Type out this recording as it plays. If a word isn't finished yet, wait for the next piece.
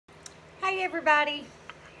Hey everybody,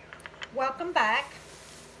 welcome back.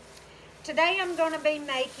 Today I'm going to be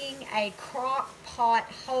making a Crockpot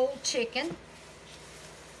whole chicken.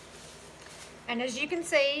 And as you can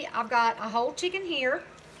see, I've got a whole chicken here.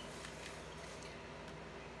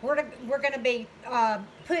 We're going to be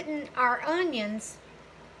putting our onions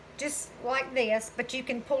just like this, but you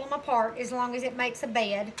can pull them apart as long as it makes a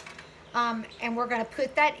bed. And we're going to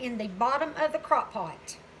put that in the bottom of the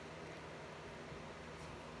Crockpot.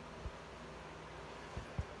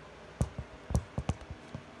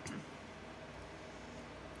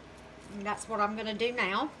 And that's what I'm going to do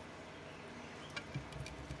now.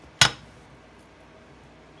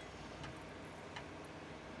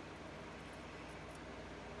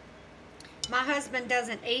 My husband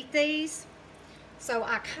doesn't eat these, so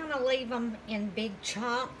I kind of leave them in big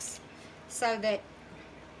chunks so that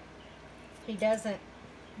he doesn't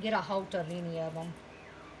get a hold of any of them.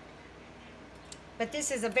 But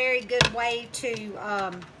this is a very good way to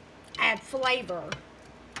add flavor.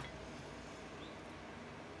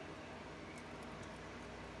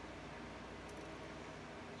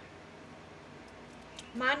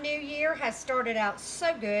 My new year has started out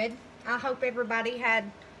so good. I hope everybody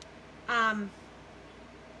had a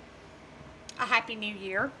happy new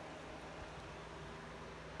year.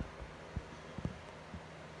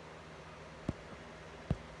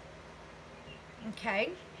 Okay.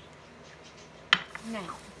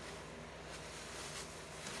 Now,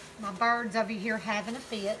 my bird's over here having a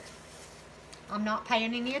fit. I'm not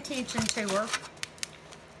paying any attention to her.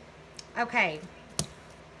 Okay.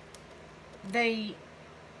 The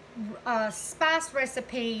spice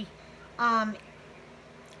recipe, I'm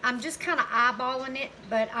just kind of eyeballing it,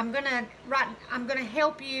 but I'm gonna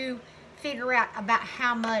help you figure out about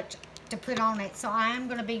how much to put on it. So I am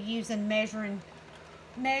gonna be using measuring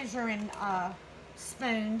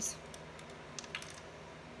spoons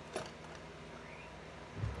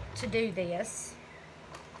to do this.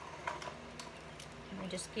 Let me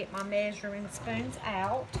just get my measuring spoons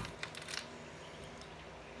out.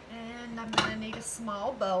 And I'm going to need a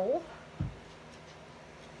small bowl.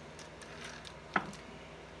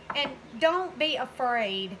 And don't be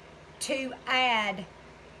afraid to add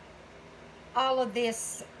all of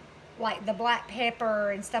this, like the black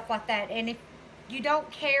pepper and stuff like that. And if you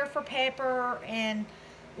don't care for pepper and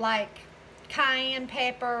like cayenne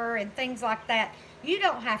pepper and things like that, you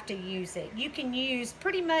don't have to use it. You can use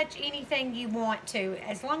pretty much anything you want to,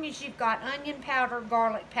 as long as you've got onion powder,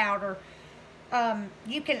 garlic powder.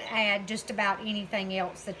 You can add just about anything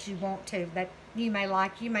else that you want to, that you may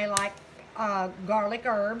like. You may like garlic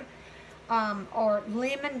herb or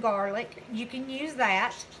lemon garlic. You can use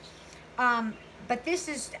that. But this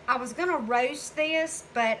is, I was going to roast this,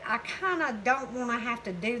 but I kind of don't want to have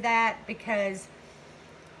to do that because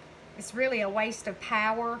it's really a waste of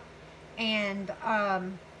power. And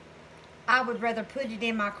I would rather put it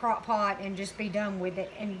in my crock pot and just be done with it.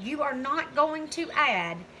 And you are not going to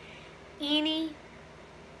add any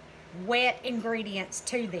wet ingredients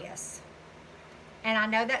to this. And I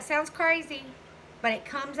know that sounds crazy, but it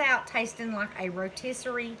comes out tasting like a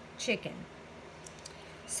rotisserie chicken.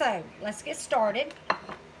 So let's get started.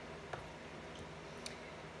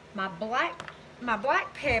 My black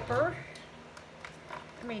pepper.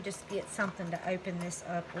 Let me just get something to open this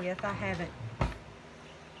up with. I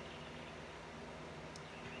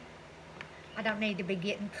don't need to be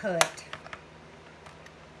getting cut.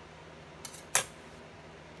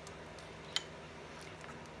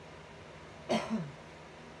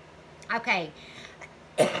 Okay,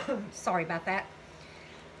 sorry about that.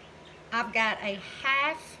 I've got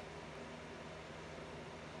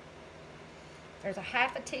there's a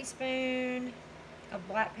half a teaspoon of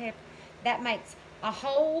black pepper. That makes a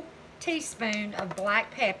whole teaspoon of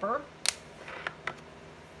black pepper.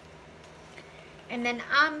 And then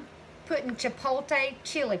I'm putting chipotle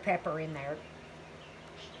chili pepper in there.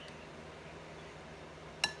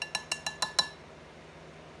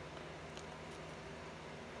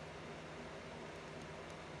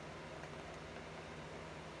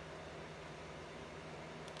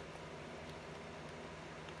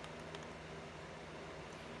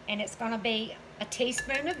 And it's going to be a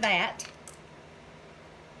teaspoon of that.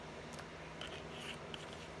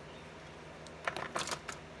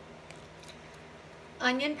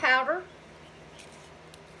 Onion powder.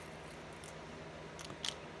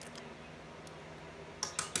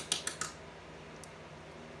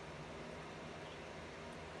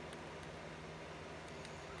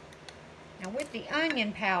 Now with the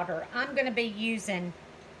onion powder, I'm going to be using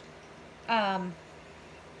a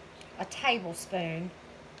tablespoon.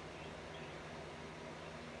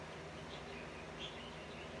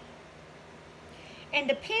 And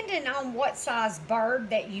depending on what size bird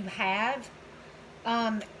that you have,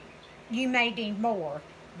 you may need more.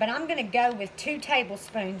 But I'm going to go with 2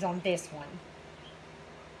 tablespoons on this one.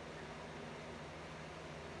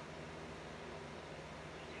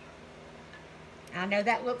 I know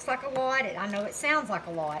that looks like a lot. I know it sounds like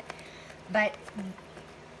a lot. But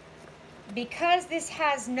because this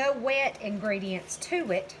has no wet ingredients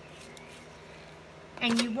to it,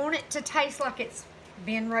 and you want it to taste like it's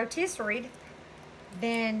been rotisseried,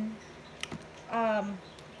 then,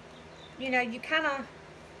 you know, you kind of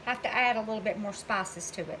have to add a little bit more spices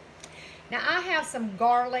to it. Now, I have some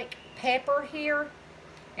garlic pepper here,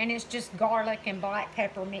 and it's just garlic and black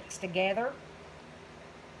pepper mixed together.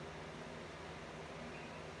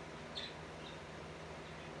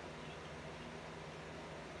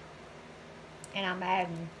 And I'm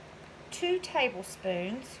adding 2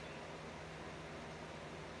 tablespoons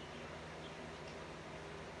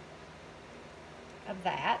of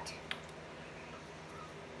that.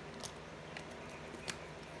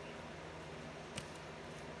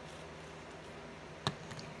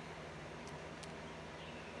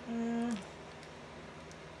 And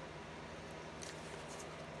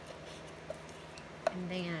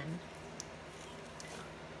then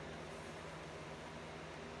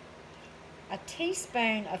a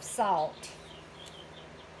teaspoon of salt.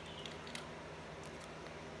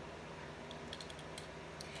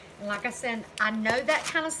 And like I said, I know that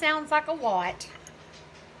kind of sounds like a lot,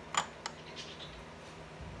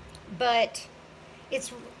 but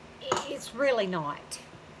it's really not.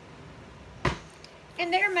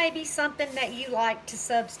 And there may be something that you like to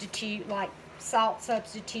substitute, like salt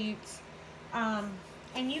substitutes,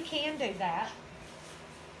 and you can do that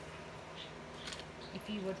if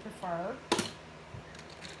you would prefer.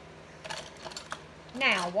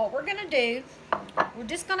 Now, what we're going to do, we're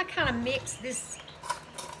just going to kind of mix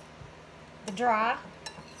the dry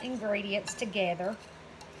ingredients together.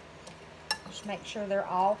 Just make sure they're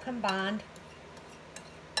all combined.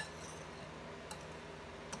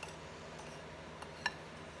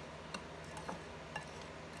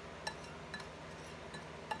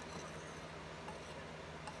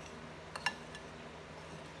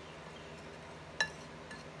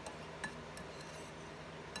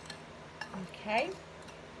 Okay,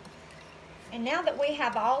 and now that we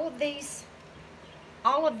have all of these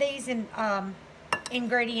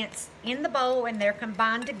ingredients in the bowl and they're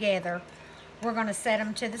combined together, we're going to set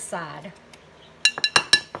them to the side.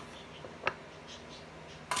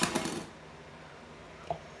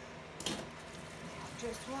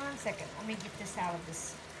 Just 1 second. Let me get this out of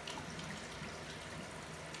this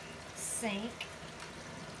sink.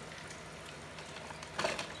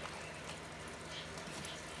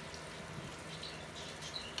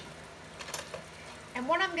 And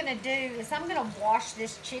what I'm going to do is I'm going to wash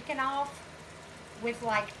this chicken off with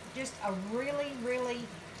like just a really, really,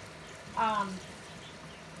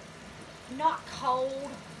 not cold,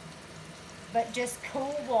 but just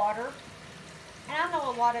cool water. And I know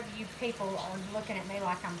a lot of you people are looking at me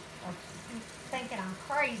like I'm thinking I'm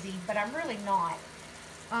crazy, but I'm really not.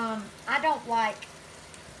 I don't like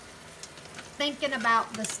thinking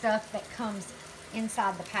about the stuff that comes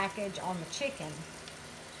inside the package on the chicken,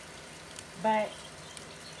 but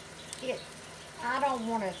I don't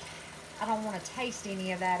want to taste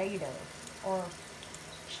any of that either, or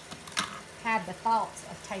have the thoughts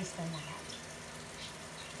of tasting that.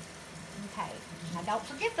 Okay, now don't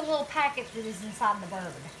forget the little packet that is inside the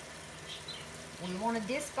bird. We want to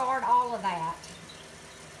discard all of that.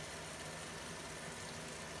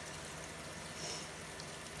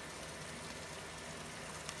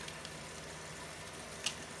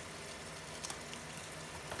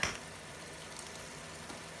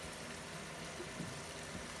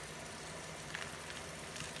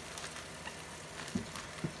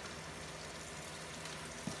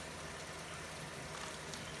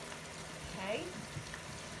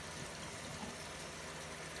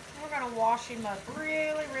 We're going to wash him up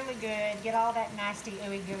really, really good. Get all that nasty,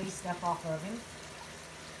 ooey gooey stuff off of him.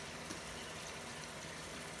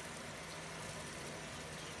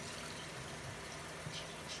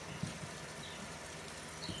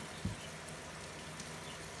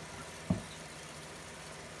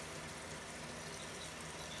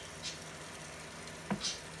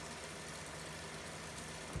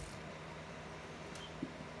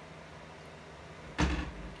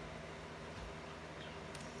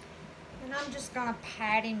 And I'm just going to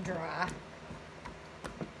pat him dry.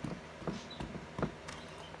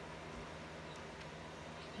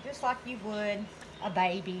 Just like you would a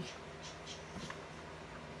baby.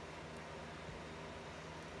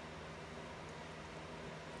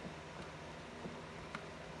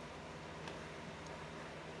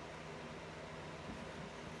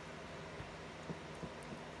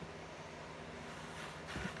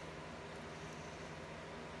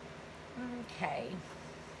 Okay.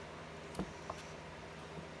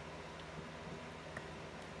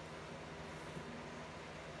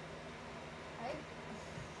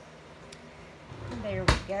 There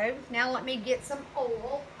we go. Now let me get some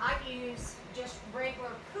oil. I use just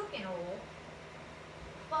regular cooking oil,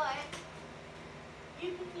 but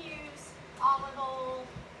you can use olive oil.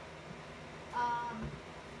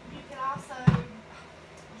 You can also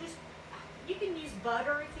you can use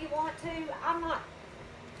butter if you want to.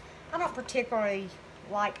 I don't particularly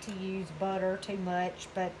like to use butter too much,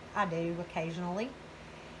 but I do occasionally.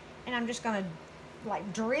 And I'm just gonna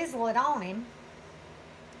like drizzle it on him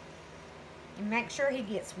and make sure he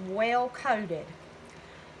gets well coated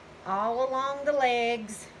all along the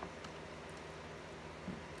legs,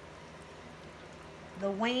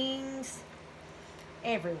 the wings,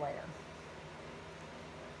 everywhere.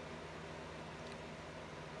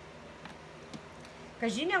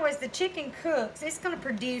 Because you know, as the chicken cooks, it's going to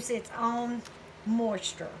produce its own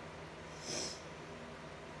moisture.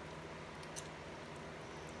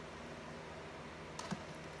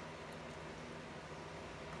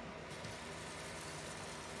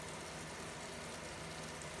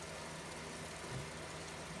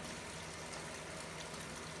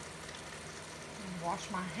 Wash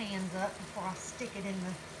my hands up before I stick it in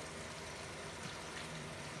the...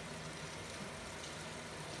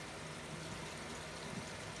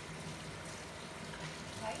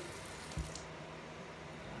 Okay.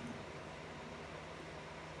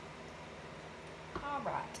 All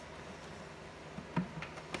right.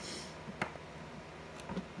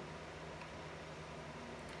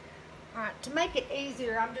 All right, to make it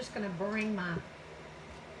easier, I'm just going to bring my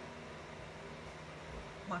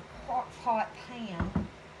Crockpot pan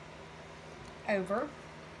over.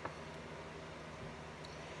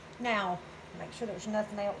 Now, make sure there's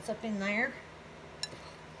nothing else up in there.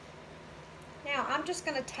 Now, I'm just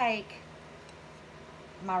going to take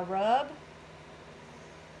my rub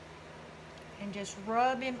and just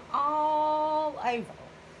rub him all over.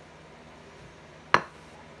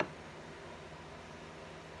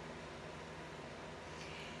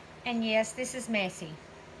 And yes, this is messy.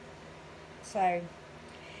 So,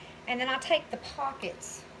 and then I take the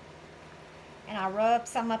pockets and I rub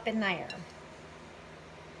some up in there.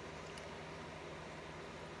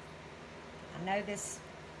 I know this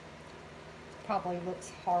probably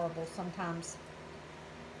looks horrible sometimes,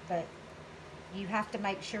 but you have to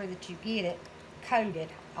make sure that you get it coated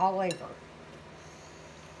all over.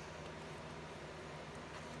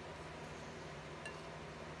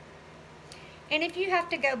 And if you have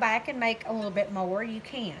to go back and make a little bit more, you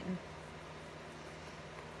can.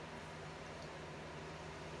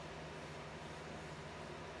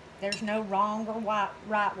 There's no wrong or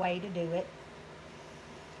right way to do it.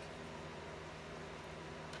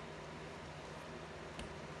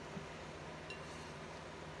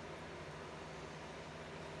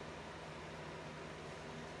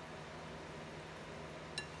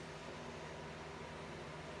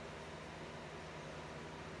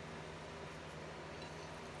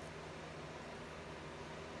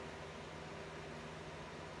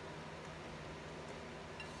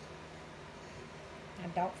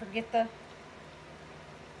 Don't forget to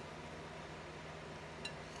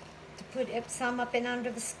put some up in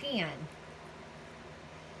under the skin.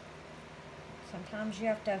 Sometimes you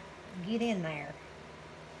have to get in there.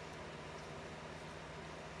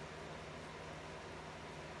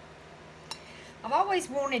 I've always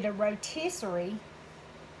wanted a rotisserie,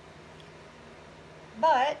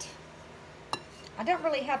 but I don't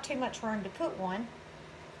really have too much room to put one.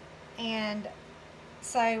 And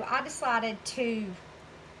so I decided to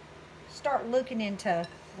start looking into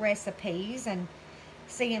recipes and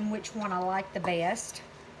seeing which one I like the best.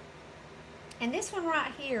 And this one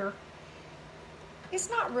right here, it's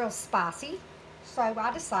not real spicy, so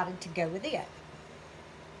I decided to go with it.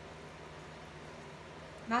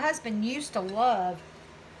 My husband used to love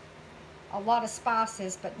a lot of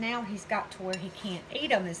spices, but now he's got to where he can't eat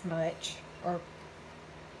them as much or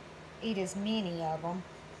eat as many of them.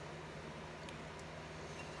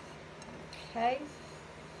 Okay.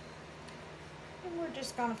 And we're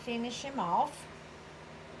just going to finish him off.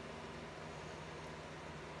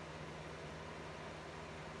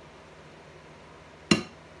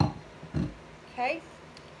 Okay.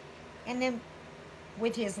 And then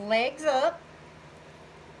with his legs up,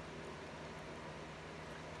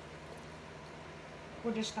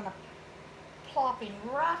 we're just going to plop him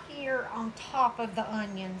right here on top of the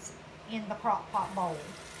onions in the Crockpot bowl.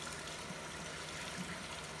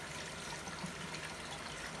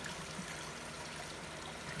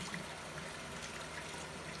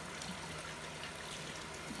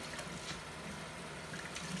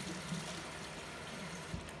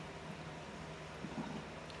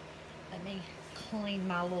 clean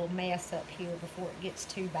my little mess up here before it gets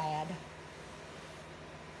too bad.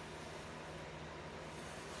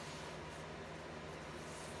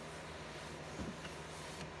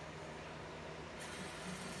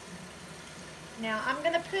 Now I'm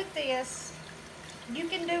going to put this, you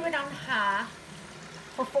can do it on high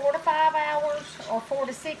for 4 to 5 hours or 4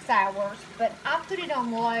 to 6 hours, but I put it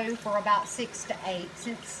on low for about 6 to 8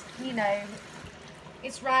 since, you know,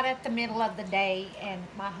 it's right at the middle of the day and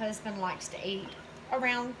my husband likes to eat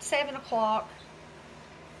around 7 o'clock,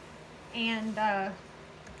 and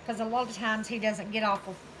because a lot of times he doesn't get off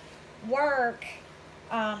of work,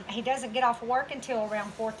 until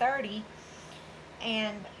around 4:30,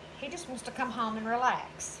 and he just wants to come home and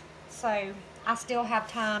relax. So I still have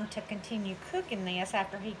time to continue cooking this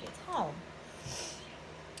after he gets home.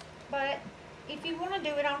 But if you want to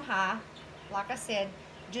do it on high, like I said,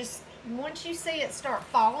 just once you see it start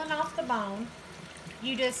falling off the bone,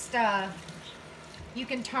 you just, you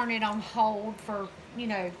can turn it on hold for, you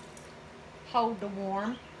know, hold to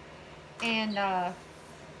warm. And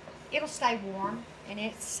it'll stay warm and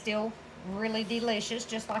it's still really delicious,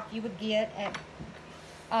 just like you would get at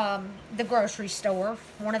the grocery store,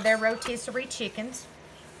 one of their rotisserie chickens.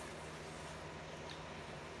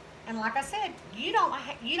 And like I said, you don't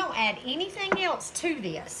add anything else to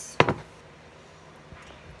this.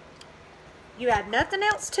 You add nothing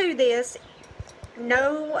else to this.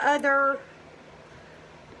 No other,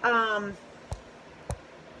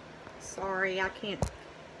 sorry, I can't,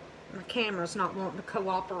 my camera's not wanting to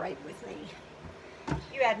cooperate with me.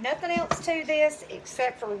 You add nothing else to this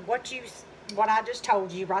except for what I just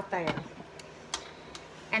told you right there.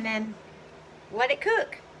 And then let it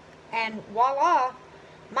cook. And voila,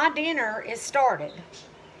 my dinner is started.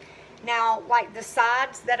 Now, like the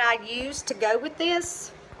sides that I use to go with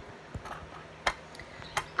this,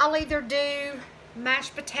 I'll either do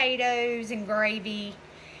mashed potatoes and gravy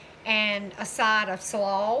and a side of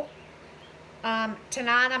slaw.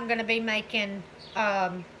 Tonight I'm going to be making,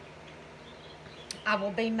 I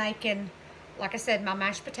will be making, like I said, my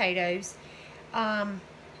mashed potatoes. And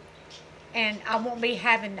I won't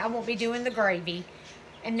be doing the gravy.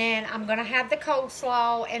 And then I'm going to have the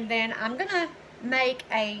coleslaw, and then I'm going to make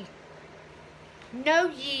a no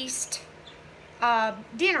yeast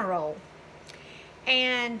dinner roll.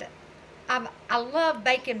 And I love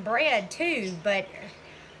baking bread too, but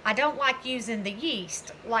I don't like using the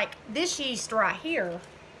yeast. Like this yeast right here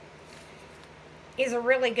is a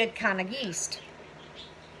really good kind of yeast.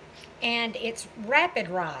 And it's rapid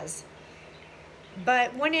rise.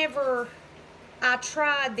 But whenever I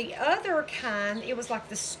tried the other kind, it was like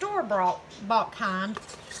the store-bought kind,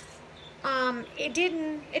 it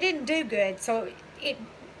didn't do good. So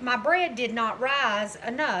my bread did not rise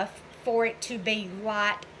enough for it to be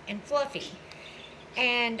light and fluffy.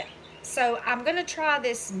 And so I'm going to try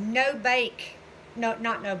this no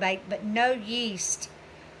yeast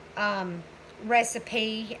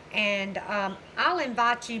recipe, and I'll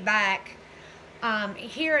invite you back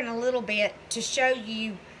here in a little bit to show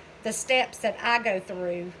you the steps that I go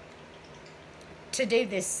through to do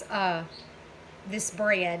this this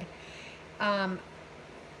bread,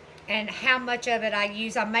 and how much of it I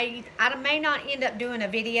use. I may not end up doing a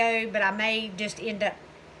video, but I may just end up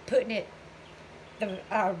putting the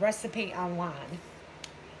recipe online.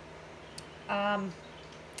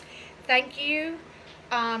 Thank you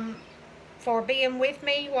for being with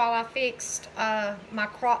me while I fixed my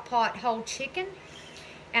Crockpot whole chicken.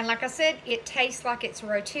 And like I said, it tastes like it's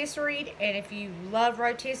rotisserie, and if you love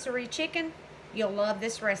rotisserie chicken, you'll love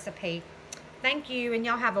this recipe. Thank you, and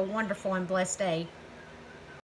y'all have a wonderful and blessed day.